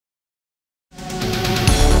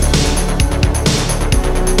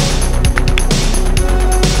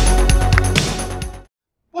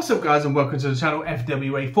What's up guys and welcome to the channel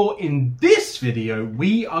FWA4. In this video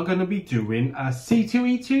we are going to be doing a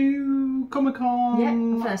C2E2 Comic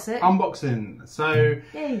Con unboxing. So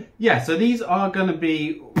yeah, so these are going to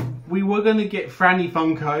be, we were going to get Franny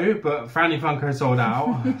Funko, but Franny Funko sold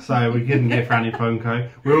out, so we couldn't get Franny Funko.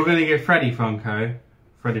 We were going to get Freddy Funko,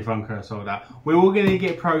 Freddy Funko sold out. We were going to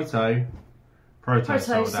get Proto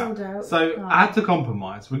sold out. So I had to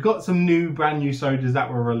compromise. We got some brand new sodas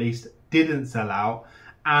that were released, didn't sell out.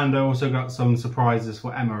 And I also got some surprises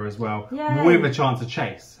for Emma as well, with a chance to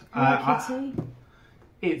chase. Hello Kitty.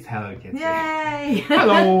 It's Hello Kitty. Yay!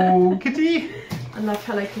 Hello Kitty. I love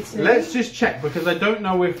Hello Kitty. Let's just check, because I don't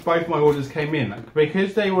know if both my orders came in.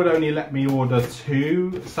 Because they would only let me order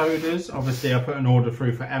 2 sodas. Obviously I put an order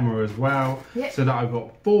through for Emma as well, so that I've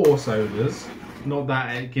got 4 sodas. Not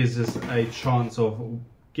that it gives us a chance of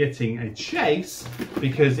getting a chase,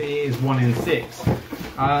 because it is 1 in 6.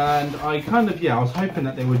 And I kind of, I was hoping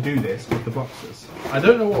that they would do this with the boxes. I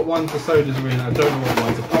don't know what ones the sodas are in, I don't know what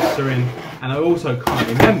ones the pops are in, and I also can't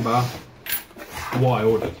remember what I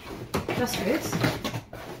ordered. That's good.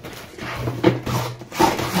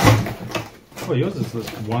 Oh, yours is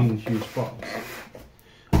just one huge box.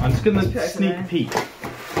 I'm just going to sneak peek.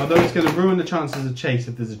 Although it's going to ruin the chances of chase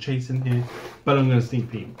if there's a chase in here, but I'm going to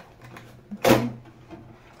sneak peek.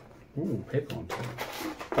 Ooh, paper on top.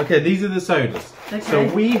 Okay, these are the sodas. Okay. So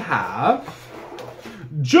we have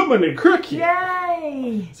JIMINY Cricket.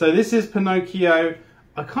 Yay! So this is Pinocchio.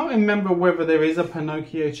 I can't remember whether there is a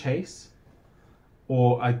Pinocchio chase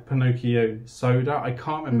or a Pinocchio soda. I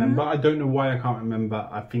can't remember. I don't know why I can't remember.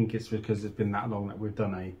 I think it's because it's been that long that we've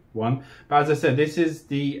done a one. But as I said, this is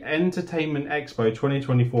the Entertainment Expo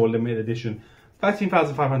 2024 limited edition.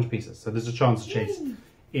 13,500 pieces. So there's a chance to chase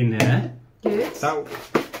in there. Good.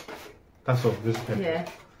 That's all. This is paper. Yeah.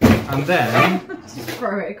 And then just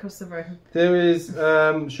throw it across the room. There is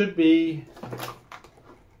should be,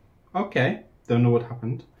 okay, don't know what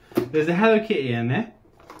happened. There's a Hello Kitty in there.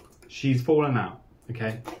 She's fallen out.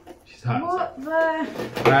 Okay, she's hurt. What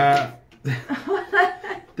the?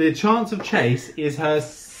 The chance of chase is her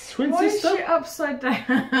twin sister. Why is she upside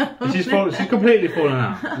down? She's completely fallen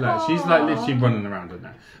out. Look, she's like literally running around in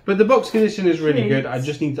there. But the box condition is really good. I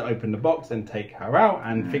just need to open the box and take her out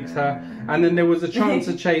and fix her. And then there was a chance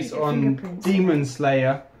to chase on Demon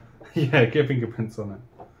Slayer. Yeah, get fingerprints on it.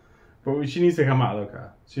 But she needs to come out. Look at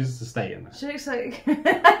her. She needs to stay in there. She looks like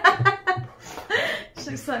she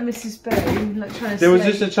looks like Mrs. Berry, like trying to. There was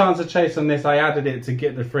just a chance to chase on this. I added it to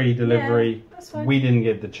get the free delivery. Yeah, that's fine. We didn't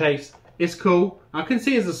get the chase. It's cool. I can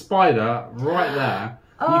see there's a spider right there.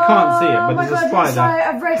 You can't see it, but there's a spider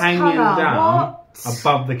hanging down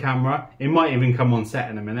above the camera. It might even come on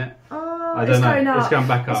set in a minute. Oh, I don't know. It's going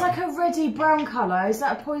back up. It's like a reddy brown colour. Is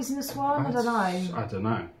that a poisonous one? I don't know. I don't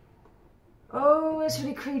know. Oh, it's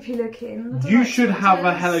really creepy looking. You should have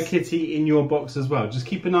a Hello Kitty in your box as well. Just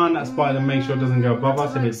keep an eye on that spider, make sure it doesn't go above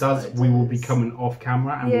us. If it does, we will be coming off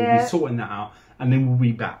camera and we'll be sorting that out, and then we'll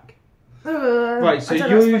be back. Right, so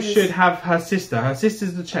you should have her sister. Her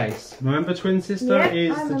sister's the chase. Remember, twin sister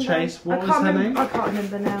is the chase. What was her name? I can't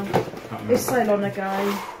remember now. It's so long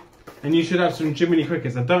ago. And you should have some JIMINY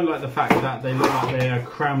Crickets. I don't like the fact that they look like they are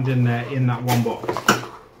crammed in there in that one box.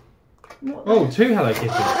 Oh, 2 Hello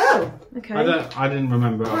Kitties. Oh, okay. I didn't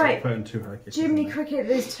remember putting 2 Hello Kitties. JIMINY Cricket,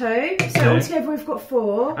 there's 2. So altogether we've got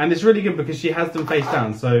 4. And it's really good because she has them face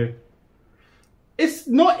down, so it's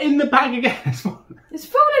not in the bag again. It's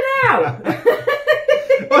falling out.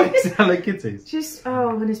 Oh, it's Hello Kitties. Just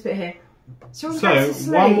and this bit here. So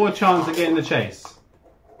one more chance of getting the chase.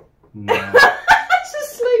 No. It's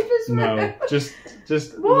asleep as well. No, just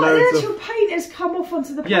what? The actual paint has come off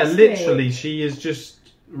onto the plastic. Yeah, literally, she is just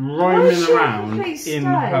roaming around in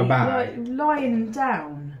her bag, like lying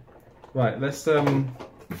down. Right, let's just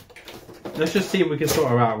see if we can sort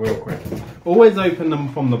her out real quick. Always open them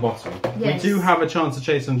from the bottom. Yes. We do have a chance to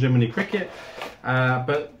chase on JIMINY Cricket,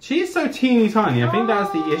 but she is so teeny tiny. I think that's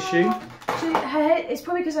the issue. Her head, it's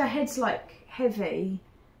probably because her head's like heavy.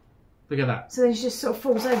 Look at that. So then she just sort of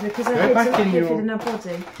falls over because her head's a lot heavier than her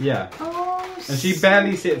body. Yeah. Oh, and she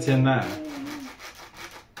barely sits in there.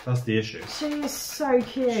 That's the issue. She is so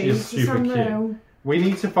cute. She is super cute. We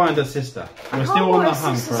need to find her sister. We're still on the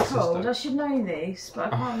hunt for her sister. I should know this,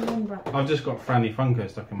 but I can't remember. I've just got Franny Funko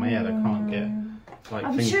stuck in my head. I can't get like.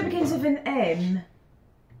 I'm sure it begins with an M.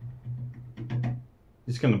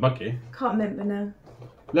 It's gonna bug you. Can't remember now.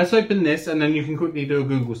 Let's open this and then you can quickly do a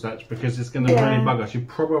Google search because it's going to really bug us. You're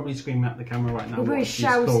probably screaming at the camera right now. You're probably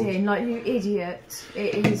shouting like, you idiot.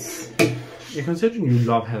 It is. You're considering you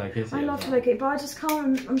love Hello Kitty. I love Hello Kitty, but I just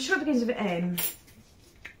can't. I'm sure it begins with an M.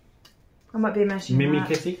 I might be imagining Mimi that.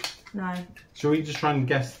 Kitty? No. Shall we just try and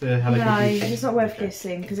guess the Hello Kitty? No, it's not worth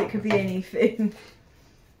guessing because it could be anything.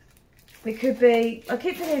 It could be. I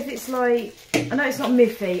keep thinking if it's like. I know it's not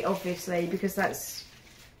Miffy, obviously, because that's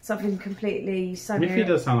something completely Sanrio. Miffy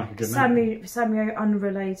does sound like a good name. Sanrio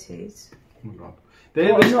unrelated. Oh my god.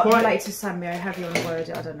 Not related to Sanrio, however you want to word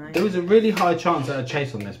it, I don't know. There was a really high chance at a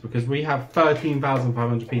chase on this because we have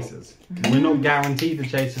 13,500 pieces. We're not guaranteed the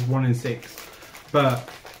chase is 1 in 6, but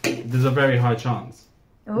there's a very high chance.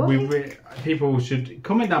 People should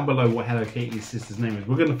comment down below what Hello Kitty's sister's name is.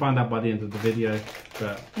 We're going to find out by the end of the video,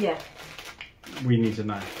 but yeah, we need to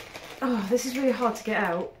know. Oh, this is really hard to get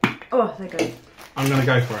out. Oh, there you go. I'm going to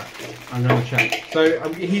go for it. I'm going to check. So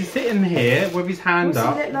he's sitting here with his hand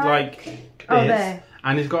up, like this, there.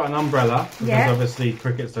 And he's got an umbrella because obviously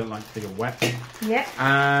crickets don't like to get wet. Yeah.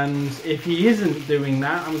 And if he isn't doing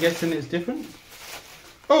that, I'm guessing it's different.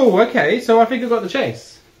 Oh, okay. So I think I got the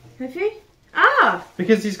chase. Have you? Ah!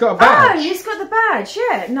 Because he's got a badge. Oh, he's got the badge,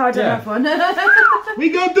 yeah. No, I don't have one. We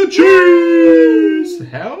got the chase!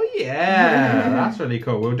 Hell yeah! That's really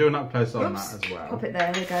cool. We'll do an up close on that as well. Pop it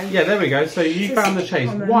there, we go. Yeah, there we go. So you found the chase.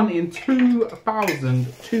 1 in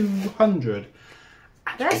 2,200.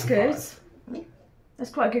 That's good.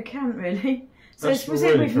 That's quite a good count, really. So was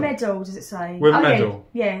it with medal, does it say? With medal.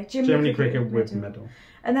 Yeah, Jiminy cricket with medal.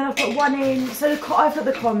 And then I've got 1 in, so I've got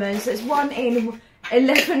the common, so it's 1 in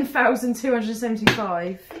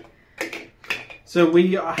 11,275. So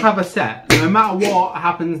we have a set. No matter what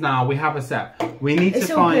happens now, we have a set. We need to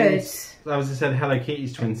find, as I said, Hello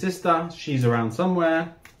Kitty's twin sister. She's around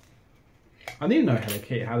somewhere. I didn't know Hello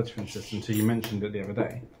Kitty had a twin sister until you mentioned it the other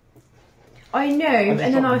day. I know, and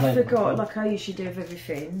then I forgot, like I usually do with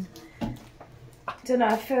everything. I don't know,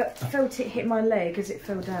 I felt it hit my leg as it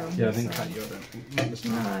fell down. Yeah, I think that you don't. Not this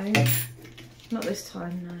time. No, not this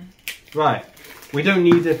time, no. Right, we don't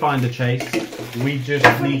need to find a chase. We just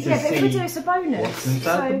need to see. But if we do, it's a bonus. What's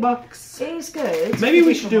inside the box? It is good. Maybe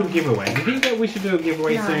we should do a giveaway. Do you think that we should do a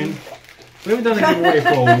giveaway soon? We haven't done a giveaway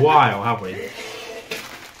for a while, have we?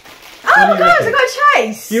 Oh guys, I got a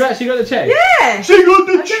chase! You actually got the chase? Yeah! She got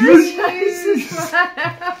the chase!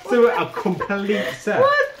 So a complete set.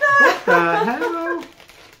 What the hell?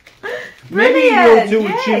 Maybe we'll do a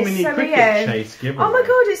Jiminy cricket chase giveaway. Oh my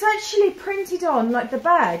god, it's actually printed on like the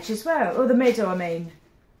badge as well. Or the medal, I mean.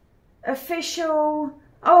 Official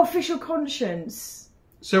conscience.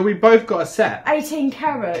 So we both got a set. 18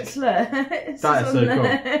 carats, look. That's so cool.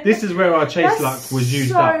 This is where our chase luck was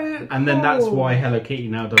used up. And then that's why Hello Kitty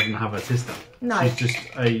now doesn't have a sister. No. She's just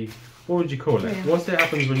a, what would you call it? Yeah. What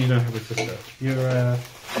happens when you don't have a sister? You're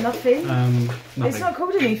nothing. Nothing. It's not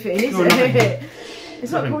called anything, is it?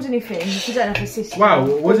 It's not called anything if you don't have a sister. Wow,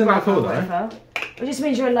 wasn't that cool though? It just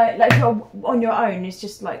means you're like you're on your own. It's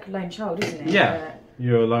just like lone child, isn't it? Yeah.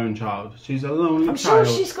 You're a lone child. She's a lonely child. I'm sure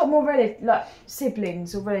she's got more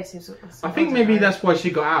siblings or relatives. I think maybe that's why she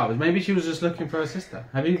got out. Maybe she was just looking for a sister.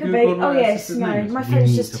 Have you Googled her sister's name? My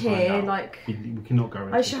phone's just here. Like we cannot go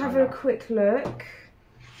into I should have a quick look.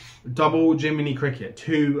 Double Jiminy cricket.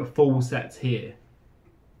 2 full sets here.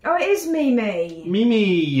 Oh, it is Mimi.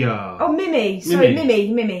 Mimi. Oh, Mimi. Sorry,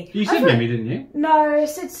 Mimi. You said Mimi, didn't you? No, I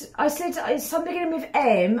said it's something beginning with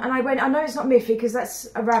M, and I went. I know it's not Miffy because that's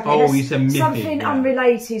a rabbit. Oh, that's you said Miffy. Something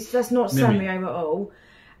unrelated. So that's not Sanrio at all.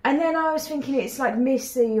 And then I was thinking it's like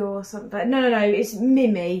Missy or something. No, it's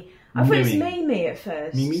Mimi. I thought it's Mimi at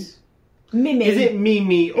first. Mimi. Mimi. Is it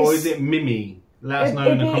Mimi or is it Mimi? Let us know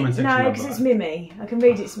in the comment section. No, because it's Mimi. I can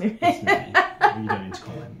read it's Mimi. It's Mimi. You don't need to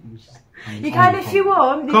comment. You can if you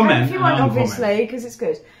want. Comment if you want, obviously, because it's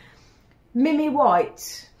good. Mimi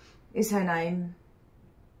White is her name.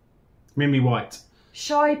 Mimi White.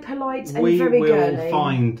 Shy, polite, and very girly. We will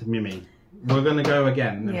find Mimi. We're going to go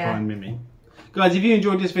again and find Mimi. Guys, if you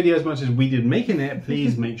enjoyed this video as much as we did making it,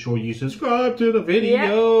 please make sure you subscribe to the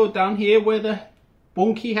video down here where the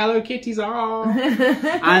bonky Hello Kitties are.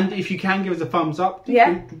 And if you can, give us a thumbs up.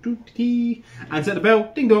 And set the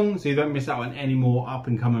bell, ding dong, so you don't miss out on any more up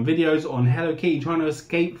and coming videos on Hello Kitty trying to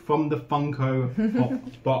escape from the Funko Pop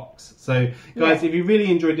box. So guys, if you really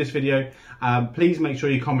enjoyed this video, please make sure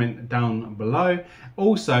you comment down below.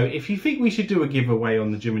 Also, if you think we should do a giveaway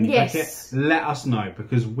on the Jiminy cricket, let us know,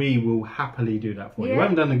 because we will happily do that for you. We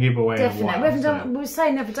haven't done a giveaway in a while. We haven't done, we were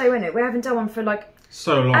saying the other day, wasn't it? We haven't done one for like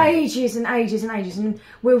so long. Ages and ages and ages, and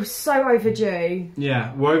we're so overdue.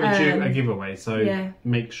 Yeah, we're overdue a giveaway, so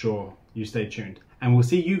make sure you stay tuned. And we'll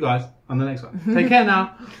see you guys on the next one. Take care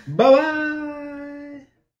now. Bye-bye.